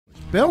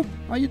Bill,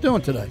 how you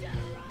doing today?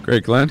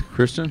 Great, Glenn,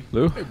 Christian,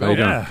 Lou. How you doing?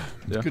 Yeah.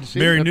 Good to see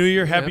you. Merry New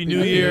Year, Happy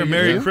New Year,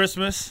 Merry Yeah.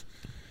 Christmas.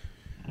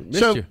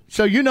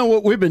 So you know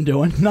what we've been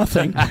doing?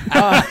 Nothing.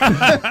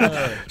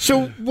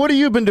 So what have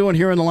you been doing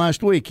here in the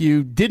last week?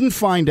 You didn't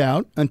find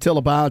out until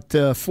about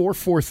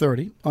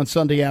 4:30 on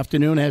Sunday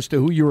afternoon as to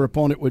who your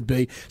opponent would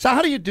be. So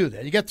how do you do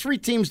that? You got 3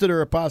 teams that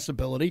are a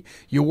possibility.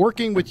 You're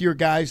working with your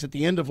guys at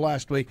the end of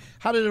last week.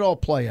 How did it all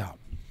play out?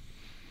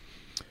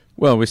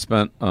 Well, we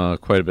spent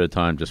quite a bit of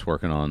time just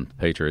working on the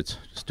Patriots,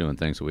 just doing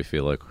things that we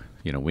feel like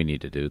we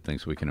need to do,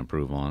 things we can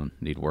improve on,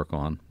 need work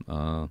on.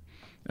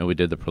 And we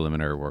did the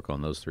preliminary work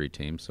on those 3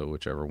 teams, so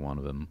whichever one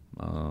of them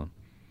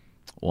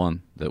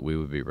won that we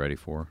would be ready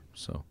for.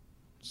 So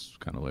it's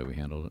kind of the way we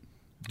handled it.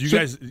 Do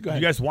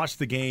you guys watch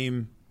the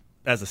game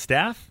as a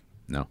staff?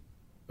 No.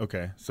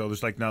 Okay, so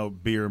there's like no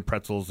beer and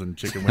pretzels and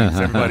chicken wings.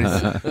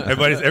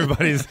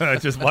 Everybody's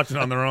just watching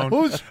on their own.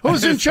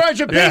 Who's in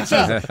charge of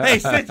pizza? Hey,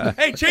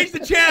 change the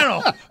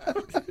channel.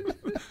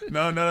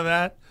 No, none of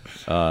that.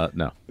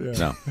 No.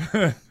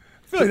 I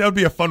feel like that would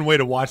be a fun way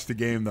to watch the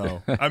game,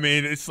 though. I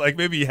mean, it's like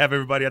maybe you have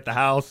everybody at the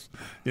house,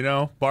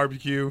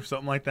 barbecue,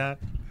 something like that.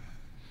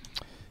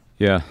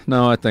 Yeah.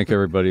 No, I think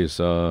everybody's,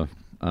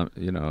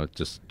 it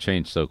just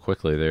changed so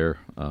quickly there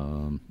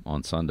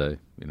on Sunday.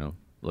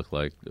 Looked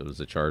like it was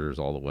the Chargers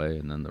all the way,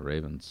 and then the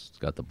Ravens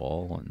got the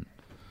ball, and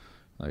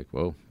like,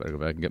 whoa, better go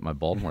back and get my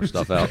Baltimore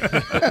stuff out.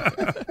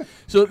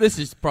 So this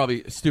is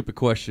probably a stupid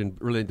question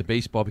related to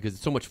baseball because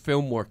it's so much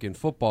film work in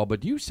football,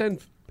 but do you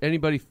send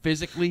anybody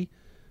physically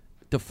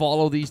to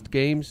follow these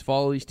games,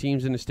 follow these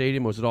teams in the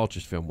stadium, or is it all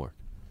just film work?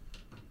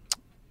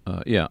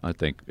 Yeah, I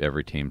think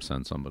every team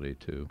sends somebody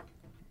to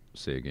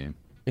see a game.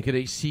 And can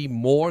they see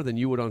more than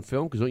you would on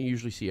film? Because don't you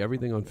usually see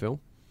everything on film?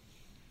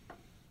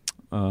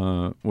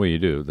 Well, you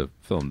do. The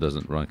film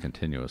doesn't run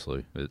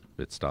continuously.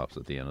 It stops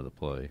at the end of the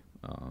play.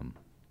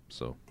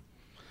 So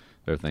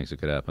there are things that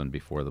could happen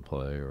before the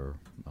play, or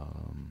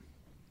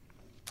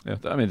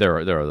there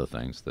are other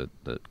things that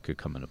could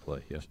come into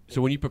play. Yeah.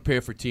 So when you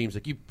prepare for teams,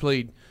 like you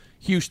played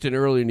Houston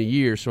early in the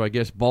year, so I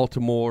guess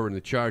Baltimore and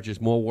the Chargers,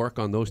 more work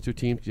on those 2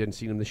 teams. You hadn't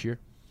seen them this year?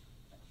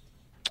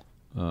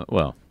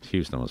 Well,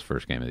 Houston was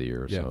first game of the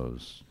year, Yeah. so it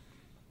was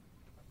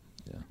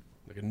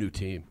Like a new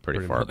team.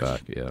 pretty far much.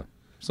 back. Yeah.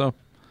 So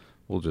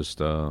we'll just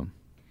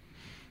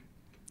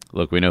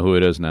look. We know who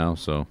it is now,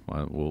 so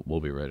we'll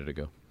be ready to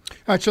go.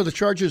 All right, so the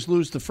Chargers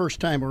lose the first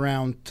time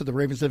around to the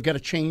Ravens. They've got to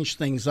change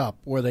things up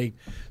where they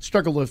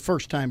struggle the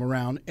first time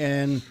around,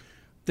 and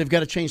they've got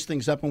to change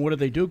things up. And what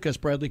do? Gus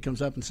Bradley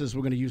comes up and says,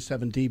 we're going to use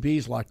 7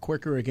 DBs a lot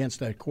quicker against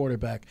that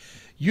quarterback.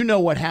 You know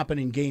what happened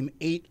in Game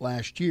 8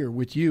 last year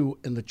with you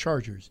and the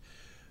Chargers.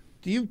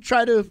 Do you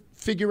try to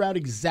figure out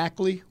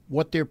exactly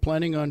what they're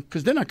planning on?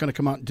 Because they're not going to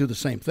come out and do the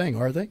same thing,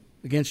 are they,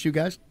 against you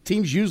guys?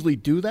 Teams usually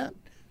do that?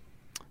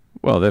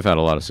 Well, they've had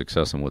a lot of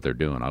success in what they're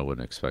doing. I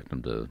wouldn't expect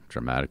them to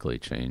dramatically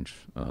change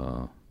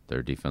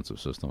their defensive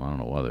system. I don't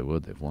know why they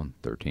would. They've won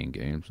 13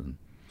 games, and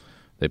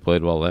they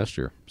played well last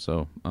year.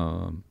 So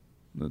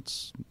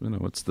it's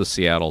the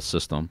Seattle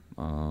system,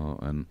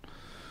 and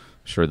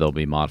sure there'll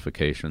be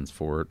modifications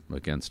for it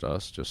against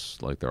us,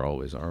 just like there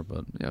always are.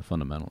 But yeah,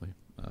 fundamentally,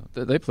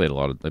 they played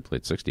They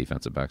played 6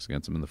 defensive backs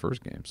against them in the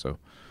first game. So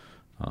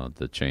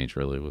the change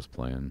really was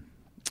playing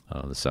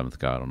the 7th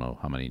guy. I don't know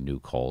how many new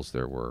calls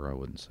there were. I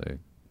wouldn't say.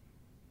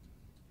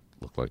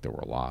 Looked like there were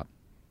a lot,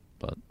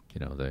 but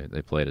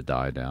they played a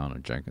die down,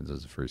 and Jenkins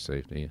is a free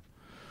safety.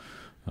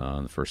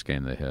 In the first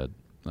game they had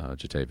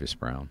Jatavius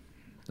Brown,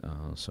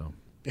 so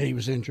And he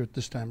was injured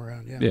this time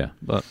around, yeah. Yeah,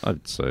 but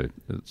I'd say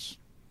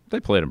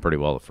they played him pretty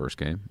well the first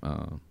game.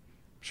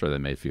 Sure, they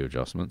made a few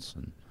adjustments,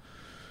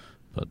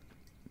 but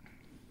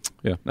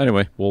yeah.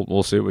 Anyway,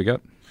 we'll see what we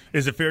got.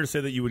 Is it fair to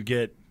say that you would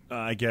get,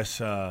 I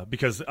guess,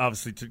 because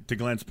obviously to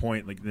Glenn's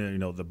point, like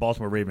the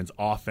Baltimore Ravens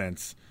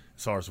offense,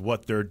 as far as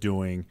what they're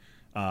doing.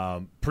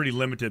 Pretty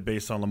limited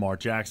based on Lamar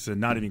Jackson,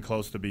 not even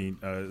close to being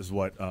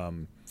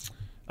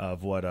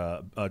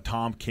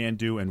Tom can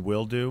do and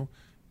will do.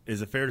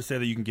 Is it fair to say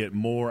that you can get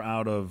more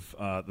out of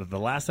the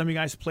last time you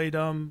guys played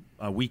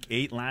Week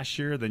 8 last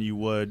year than you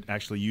would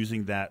actually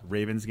using that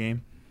Ravens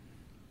game?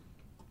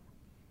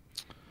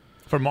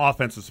 From an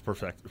offensive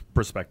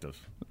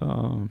perspective.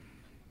 Yeah.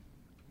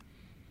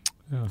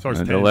 As far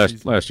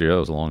as last year, that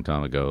was a long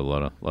time ago. A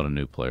lot of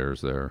new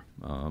players there,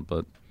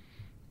 but.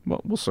 Well,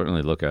 we'll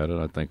certainly look at it.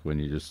 I think when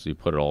you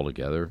put it all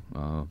together,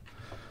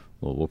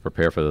 we'll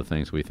prepare for the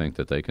things we think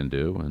that they can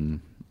do,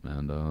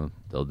 and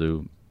they'll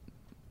do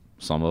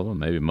some of them,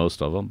 maybe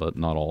most of them, but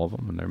not all of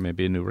them, and there may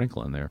be a new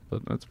wrinkle in there.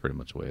 But that's pretty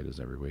much the way it is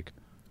every week.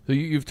 So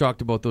you've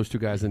talked about those 2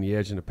 guys on the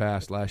edge in the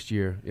past last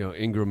year,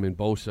 Ingram and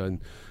Bosa,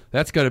 and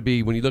that's got to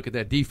be when you look at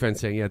that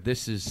defense saying, yeah,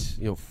 this is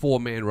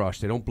 4-man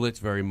rush. They don't blitz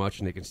very much,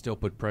 and they can still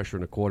put pressure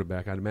on the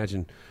quarterback. I'd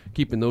imagine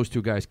keeping those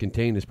 2 guys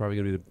contained is probably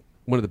going to be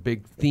one of the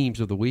big themes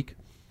of the week.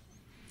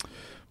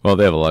 Well,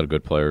 they have a lot of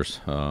good players,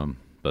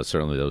 but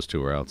certainly those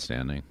 2 are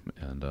outstanding.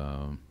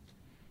 And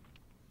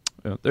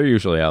they're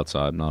usually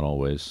outside, not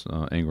always.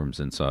 Ingram's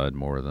inside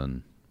more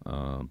than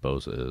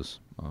Bosa is.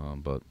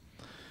 But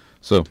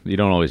So you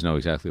don't always know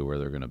exactly where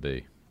they're going to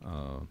be.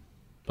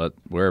 But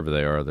wherever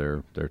they are,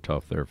 they're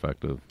tough, they're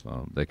effective.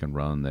 They can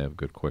run, they have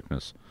good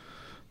quickness,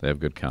 they have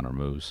good counter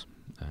moves.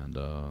 And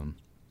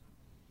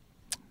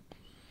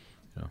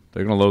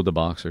they're going to load the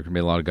box. There can be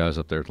a lot of guys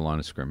up there at the line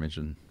of scrimmage,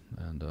 and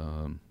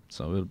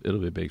so it'll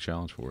be a big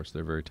challenge for us.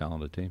 They're a very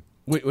talented team.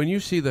 When you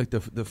see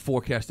the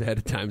forecast ahead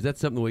of time, is that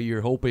something where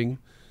you're hoping,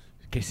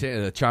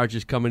 say the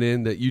Chargers coming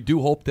in, that you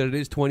do hope that it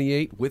is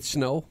 28 with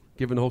snow,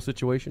 given the whole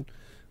situation?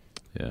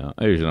 Yeah,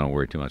 I usually don't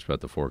worry too much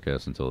about the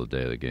forecast until the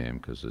day of the game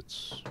because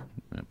it's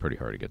pretty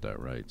hard to get that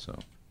right. So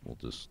we'll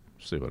just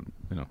see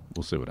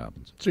we'll see what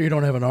happens. So you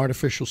don't have an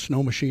artificial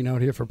snow machine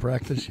out here for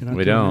practice?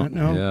 We don't.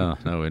 No? Yeah,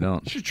 no, we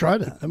don't. You should try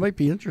that. That might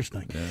be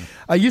interesting.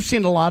 Yeah. You've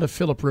seen a lot of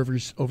Phillip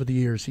Rivers over the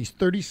years. He's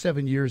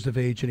 37 years of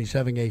age, and he's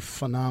having a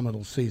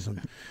phenomenal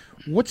season.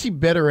 What's he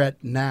better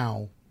at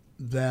now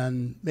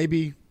than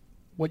maybe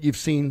what you've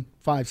seen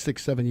 5,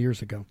 6, 7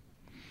 years ago?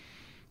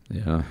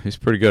 Yeah, he's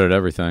pretty good at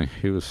everything.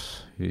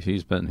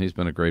 He's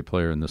been a great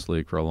player in this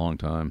league for a long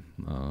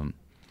time.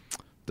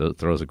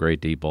 Throws a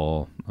great deep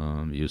ball.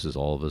 Uses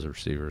all of his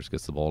receivers.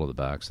 Gets the ball to the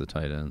backs, the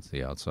tight ends,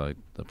 the outside,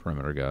 the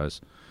perimeter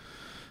guys.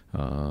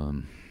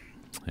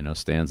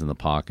 Stands in the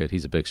pocket.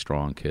 He's a big,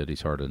 strong kid.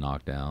 He's hard to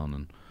knock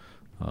down,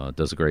 and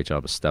does a great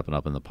job of stepping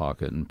up in the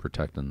pocket and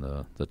protecting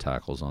the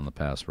tackles on the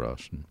pass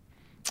rush.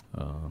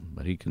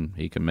 But he can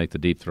make the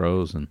deep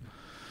throws and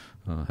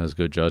has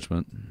good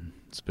judgment.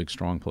 It's a big,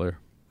 strong player.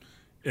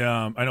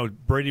 I know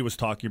Brady was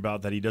talking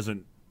about that he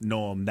doesn't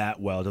know him that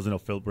well, doesn't know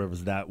Phillip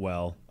Rivers that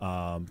well.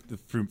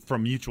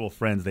 From mutual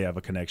friends, they have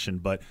a connection.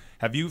 But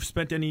have you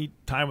spent any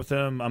time with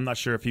him? I'm not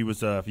sure if he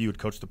was if you had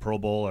coached the Pro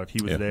Bowl or if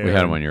he was there. We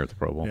had him 1 year at the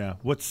Pro Bowl. Yeah,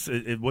 what's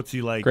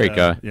he like? Great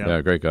guy.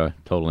 Yeah, great guy.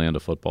 Totally into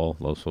football.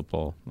 Loves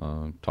football.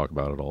 Talk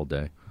about it all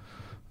day.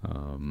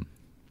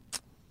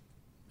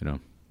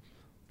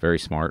 Very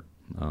smart.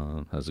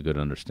 Has a good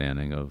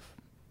understanding of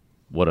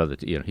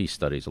what he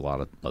studies a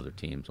lot of other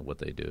teams and what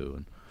they do,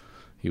 and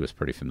he was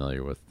pretty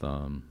familiar with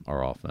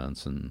our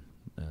offense and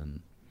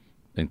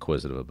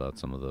inquisitive about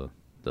some of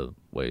the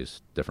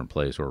ways different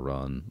plays were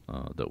run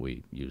that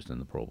we used in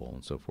the Pro Bowl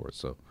and so forth.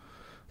 So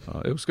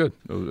it was good.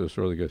 It was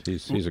really good.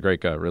 He's a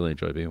great guy. Really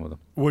enjoyed being with him.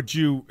 Would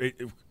you?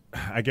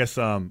 I guess.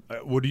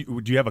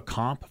 Would you have a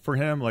comp for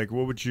him? Like,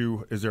 what would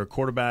you? Is there a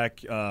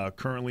quarterback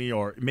currently,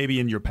 or maybe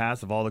in your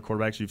past of all the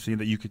quarterbacks you've seen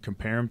that you could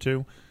compare him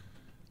to?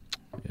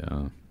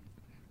 Yeah.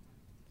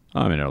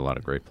 I mean, there are a lot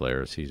of great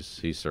players.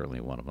 He's certainly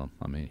one of them.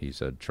 I mean, he's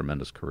had a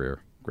tremendous career,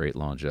 great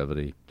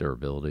longevity,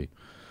 durability,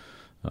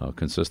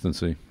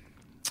 consistency.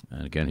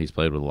 And, again, he's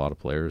played with a lot of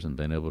players and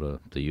been able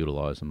to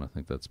utilize them. I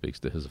think that speaks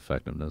to his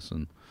effectiveness.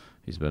 And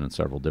he's been in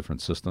several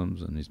different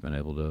systems, and he's been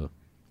able to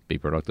be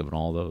productive in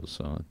all those.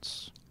 So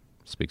it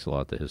speaks a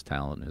lot to his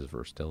talent and his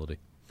versatility.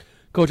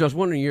 Coach, I was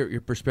wondering your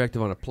perspective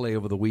on a play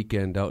over the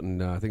weekend out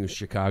in, I think it was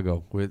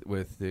Chicago,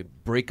 with the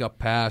breakup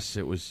pass.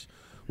 It was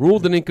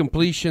ruled an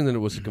incompletion, then it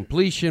was a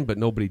completion, but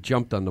nobody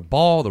jumped on the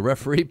ball. The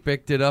referee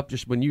picked it up.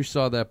 Just when you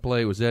saw that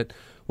play, was that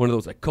one of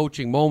those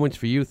coaching moments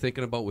for you,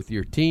 thinking about with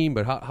your team?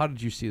 But how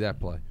did you see that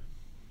play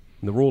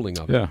and the ruling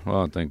of it? Yeah,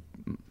 well, I think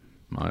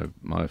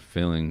my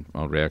feeling,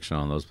 my reaction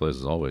on those plays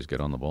is always get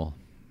on the ball.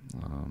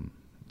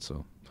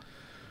 So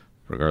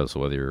regardless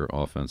of whether you're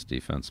offense,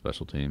 defense,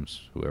 special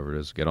teams, whoever it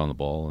is, get on the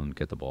ball and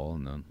get the ball,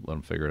 and then let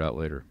them figure it out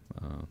later,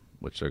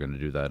 which they're going to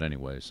do that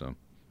anyway. So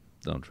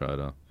don't try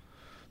to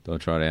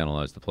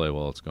analyze the play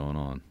while it's going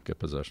on. Get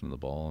possession of the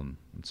ball and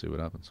see what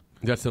happens.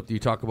 Is that something you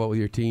talk about with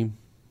your team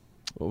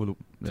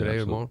today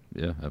or tomorrow?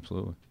 Yeah,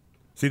 absolutely.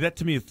 See, that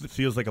to me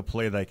feels like a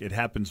play like it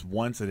happens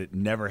once and it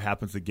never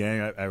happens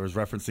again. I was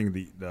referencing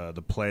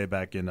the play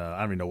back in, I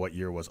don't even know what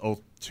year it was,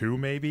 2002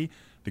 maybe.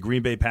 The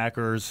Green Bay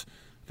Packers,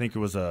 I think it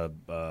was a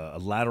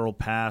lateral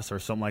pass or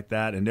something like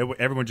that, and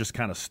everyone just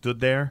kind of stood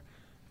there.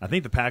 I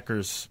think the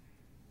Packers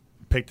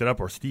picked it up,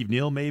 or Steve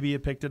Neal maybe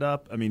had picked it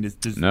up. I mean,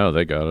 no,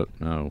 they got it.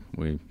 No,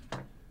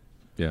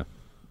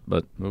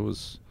 but it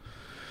was.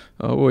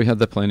 We had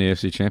that play in the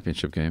AFC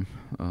Championship game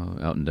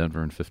out in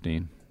Denver in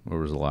 2015, where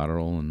it was a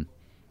lateral, and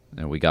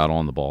we got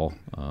on the ball,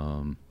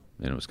 and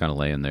it was kind of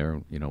laying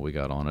there. We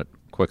got on it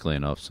quickly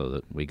enough so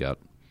that we got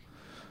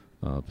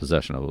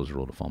possession of it. Was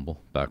ruled a fumble,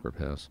 backward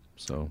pass.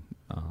 So,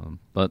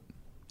 but.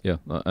 Yeah,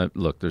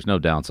 look, there's no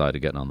downside to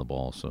getting on the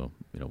ball, so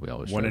we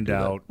always when in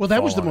doubt. Well,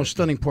 that was the most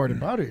stunning part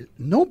about it.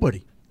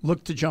 Nobody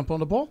looked to jump on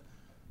the ball.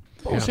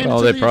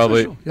 Well, they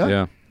probably,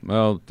 yeah.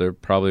 Well, there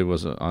probably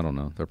was I don't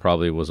know. There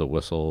probably was a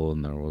whistle,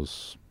 and there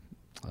was,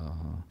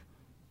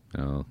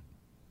 the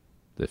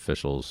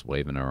officials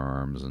waving their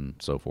arms and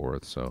so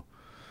forth. So,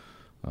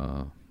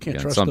 can't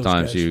trust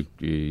sometimes those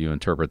guys. you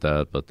interpret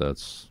that, but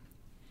that's.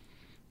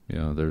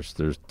 There's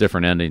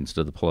different endings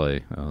to the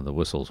play. The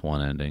whistle's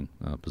one ending.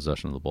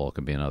 Possession of the ball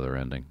can be another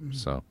ending. Mm-hmm.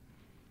 So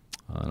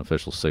an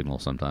official signal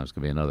sometimes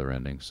can be another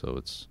ending.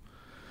 So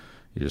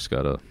you just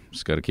gotta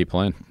keep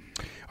playing.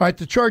 All right,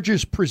 the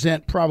Chargers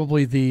present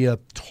probably the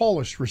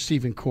tallest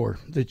receiving core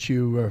that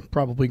you are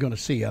probably going to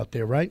see out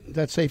there, right? Is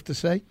that safe to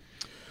say?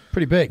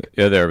 Pretty big.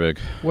 Yeah, they're big.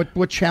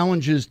 What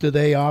challenges do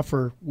they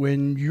offer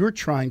when you're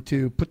trying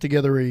to put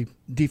together a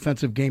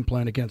defensive game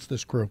plan against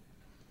this crew?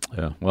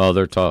 Yeah, well,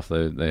 they're tough.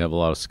 They have a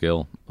lot of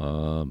skill,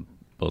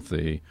 both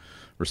the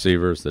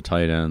receivers, the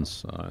tight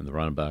ends, and the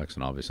running backs,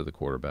 and obviously the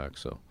quarterback.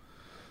 So,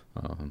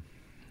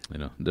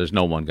 there's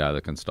no one guy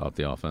that can stop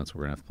the offense.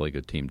 We're going to have to play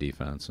good team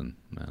defense, and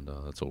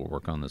that's what we'll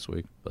work on this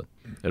week. But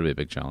it'll be a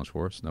big challenge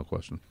for us, no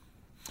question.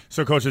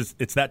 So, coaches,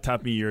 it's that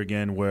time of year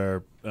again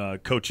where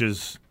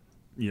coaches –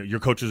 your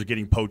coaches are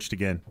getting poached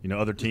again.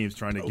 Other teams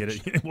trying to get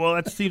it. Well,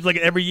 that seems like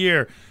every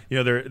year.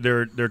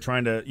 They're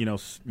trying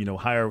to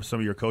hire some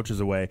of your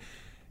coaches away.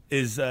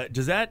 Does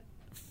that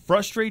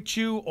frustrate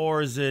you,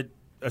 or is it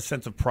a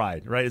sense of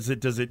pride? Right?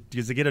 Does it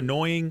get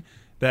annoying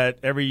that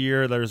every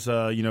year there's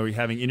you're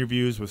having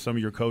interviews with some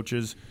of your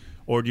coaches,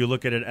 or do you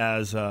look at it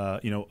as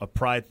a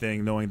pride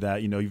thing, knowing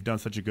that you've done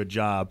such a good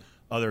job,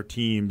 other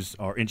teams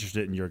are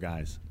interested in your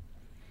guys?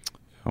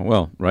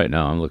 Well, right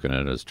now I'm looking at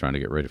it as trying to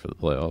get ready for the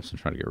playoffs and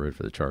trying to get ready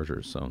for the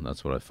Chargers. So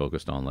that's what I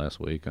focused on last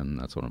week, and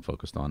that's what I'm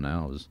focused on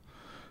now, is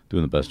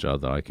doing the best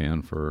job that I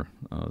can for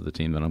the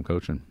team that I'm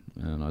coaching.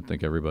 And I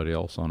think everybody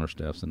else on our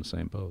staff's in the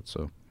same boat.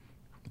 So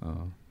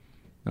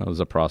there's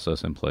a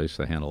process in place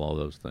to handle all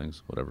those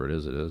things. Whatever it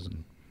is,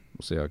 and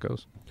we'll see how it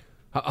goes.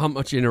 How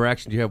much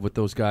interaction do you have with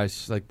those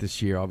guys like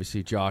this year?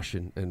 Obviously, Josh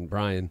and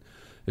Brian,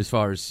 as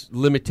far as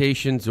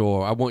limitations,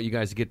 or I want you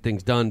guys to get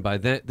things done by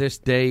this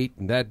date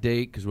and that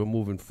date because we're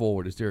moving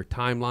forward. Is there a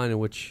timeline in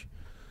which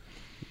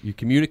you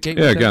communicate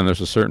with again, them? there's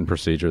a certain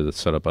procedure that's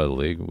set up by the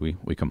league.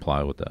 We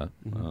comply with that.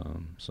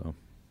 So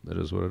that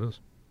is what it is.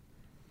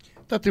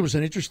 I thought there was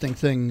an interesting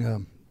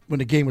thing when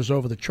the game was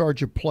over. The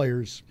Charger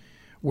players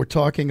were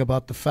talking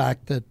about the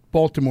fact that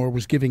Baltimore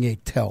was giving a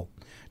tell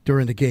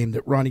during the game,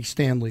 that Ronnie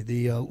Stanley,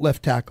 the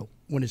left tackle,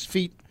 when his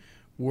feet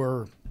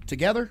were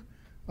together,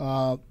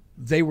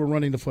 they were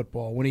running the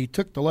football. When he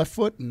took the left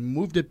foot and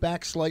moved it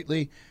back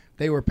slightly,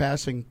 they were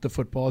passing the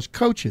football. As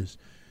coaches,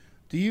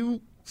 do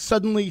you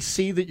suddenly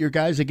see that your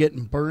guys are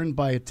getting burned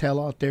by a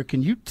tell out there?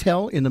 Can you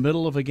tell in the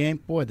middle of a game,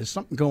 boy, there's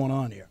something going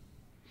on here?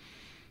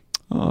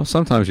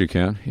 Sometimes you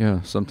can.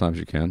 Yeah, sometimes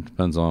you can.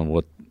 Depends on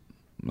what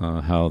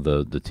how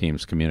the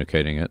team's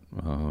communicating it.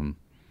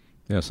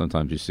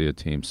 Sometimes you see a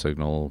team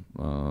signal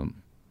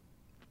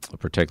a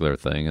particular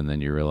thing, and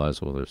then you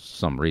realize, well, there's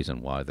some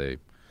reason why they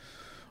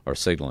are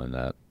signaling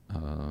that.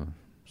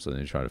 So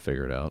then you try to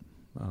figure it out.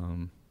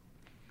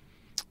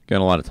 Again,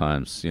 a lot of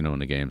times, when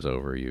the game's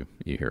over, you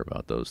hear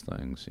about those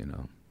things.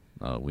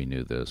 We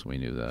knew this, we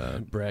knew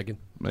that. Bragging.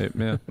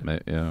 Yeah.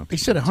 They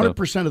said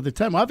 100% of the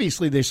time.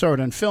 Obviously, they saw it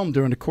on film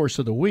during the course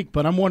of the week,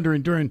 but I'm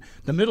wondering during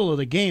the middle of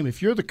the game,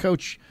 if you're the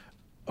coach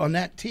on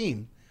that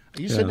team,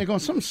 are you sitting there going,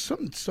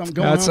 something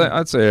going on?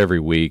 I'd say every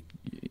week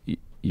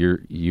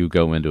you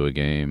go into a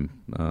game.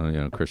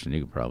 Christian,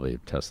 you could probably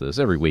attest to this.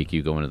 Every week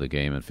you go into the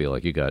game and feel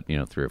like you got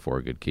 3 or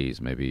 4 good keys.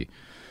 Maybe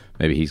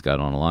he's got it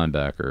on a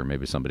linebacker,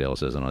 maybe somebody else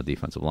has it on a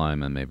defensive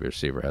lineman, maybe a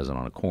receiver has it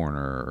on a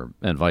corner,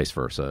 and vice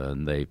versa.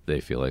 And they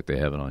feel like they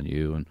have it on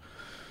you.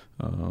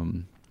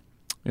 And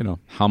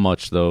how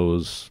much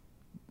those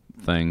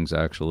things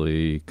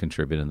actually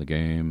contribute in the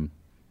game.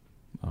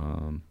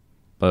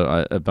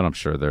 But I'm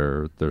sure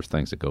there's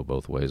things that go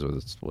both ways,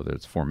 whether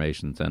it's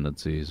formation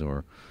tendencies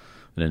or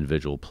an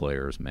individual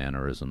player's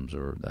mannerisms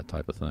or that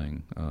type of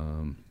thing.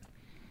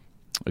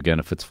 Again,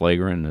 if it's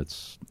flagrant,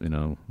 it's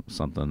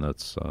something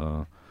that's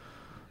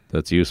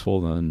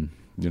useful, then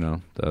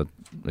that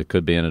it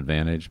could be an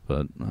advantage.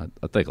 But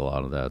I think a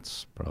lot of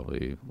that's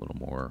probably a little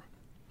more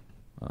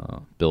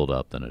build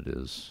up than it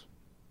is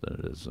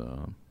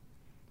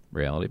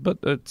reality. But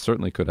it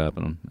certainly could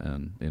happen,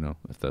 and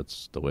if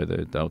that's what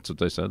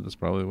they said, that's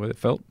probably the way they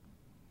felt.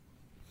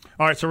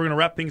 All right, so we're going to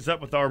wrap things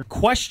up with our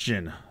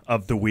question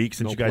of the week,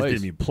 since you guys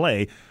didn't even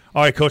play.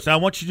 All right, Coach, now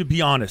I want you to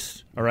be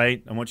honest, all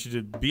right? I want you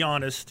to be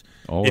honest.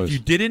 Always. If you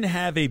didn't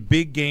have a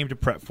big game to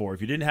prep for,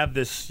 if you didn't have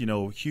this,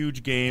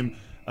 huge game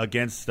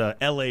against the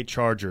L.A.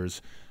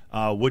 Chargers,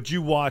 would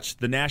you watch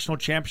the national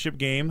championship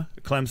game,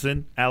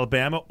 Clemson,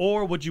 Alabama,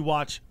 or would you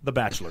watch The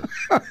Bachelor?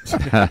 Hold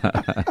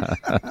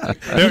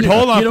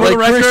on, for the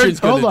record.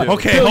 Hold on.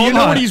 Okay, Phil, hold you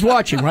know on. what he's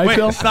watching, right, Wait,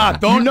 Phil? stop.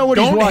 Don't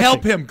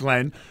help him,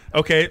 Glenn.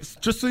 Okay,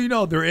 just so you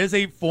know, there is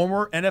a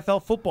former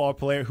NFL football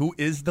player who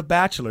is The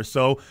Bachelor,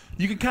 so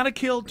you can kind of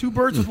kill 2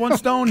 birds with 1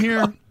 stone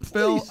here,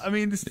 Phil. I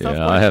mean, this is tough.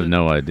 I have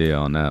no idea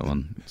on that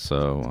one.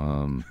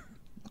 So,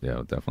 it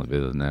would definitely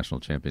be the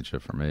national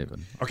championship for me. But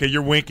okay,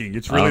 you're winking.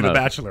 It's really The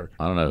Bachelor.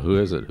 I don't know. Who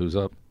is it? Who's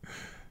up?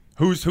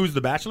 Who's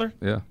The Bachelor?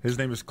 Yeah. His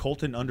name is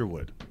Colton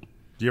Underwood.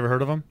 Do you ever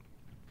heard of him?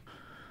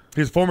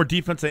 He's a former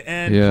defensive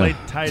end, Yeah. played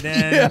tight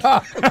end.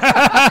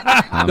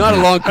 Not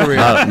a long career.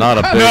 Not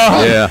a big.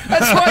 Yeah.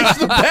 That's why he's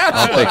The I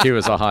Bachelor. don't think he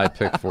was a high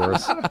pick for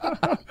us.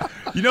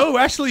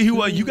 Actually,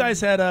 who you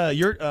guys had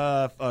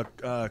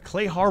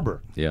Clay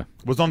Harbor. Yeah.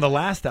 Was on the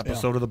last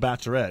episode of The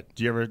Bachelorette. Did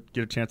you ever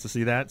get a chance to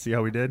see that? See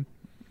how he did?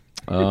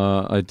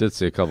 I did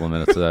see a couple of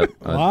minutes of that.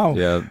 Wow.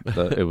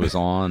 It was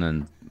on,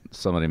 and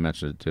somebody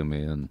mentioned it to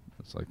me, and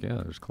it's like,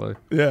 yeah, there's Clay.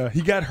 Yeah,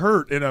 he got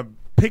hurt in a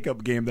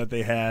pickup game that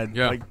they had.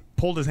 Yeah. Like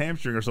pulled his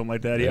hamstring or something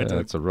like that. He Yeah, had to,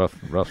 it's a rough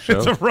show.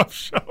 it's a rough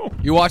show.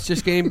 You watch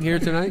this game here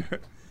tonight?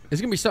 It's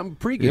going to be something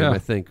pregame, Yeah. I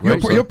think. You're,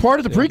 Right? you're part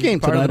of the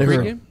pregame Part tonight. of the I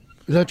heard. pregame?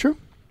 Is that true?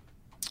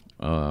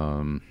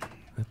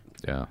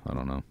 Yeah, I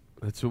don't know.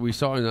 That's what we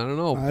saw. And I don't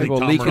know. I People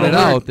think leaking Tom it Brady-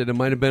 out that it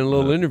might have been a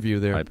little interview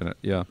there. Hyping it.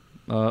 Yeah.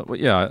 Well,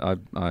 yeah,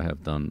 I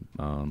have done.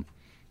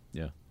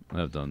 Yeah, I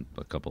have done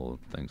a couple of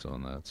things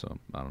on that. So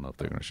I don't know if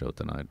they're going to show it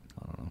tonight.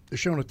 I don't know. They're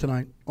showing it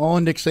tonight. All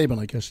in Nick Saban,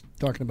 I guess.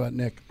 Talking about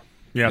Nick.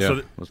 Yeah, Yeah,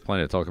 so there's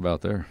plenty to talk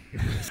about there.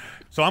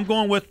 so I'm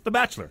going with The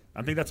Bachelor.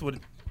 I think that's what.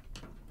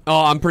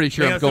 Oh, I'm pretty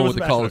sure Yeah, I'm so going was with the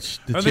Bachelor. college,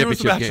 the I think it was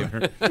The championship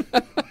game.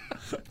 Bachelor.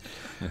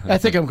 I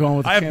think I'm going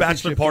with. The I have bachelor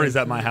championship parties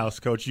game. at my house,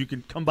 Coach. You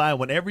can come by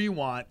whenever you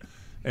want,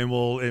 and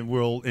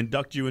we'll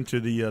induct you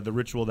into the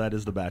ritual that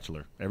is The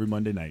Bachelor every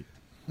Monday night.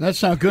 That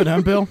sounds good,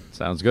 huh, Bill?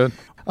 Sounds good.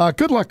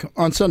 Good luck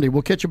on Sunday.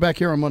 We'll catch you back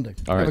here on Monday.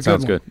 All Have a right,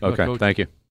 sounds one. good. Okay, Coach. thank you.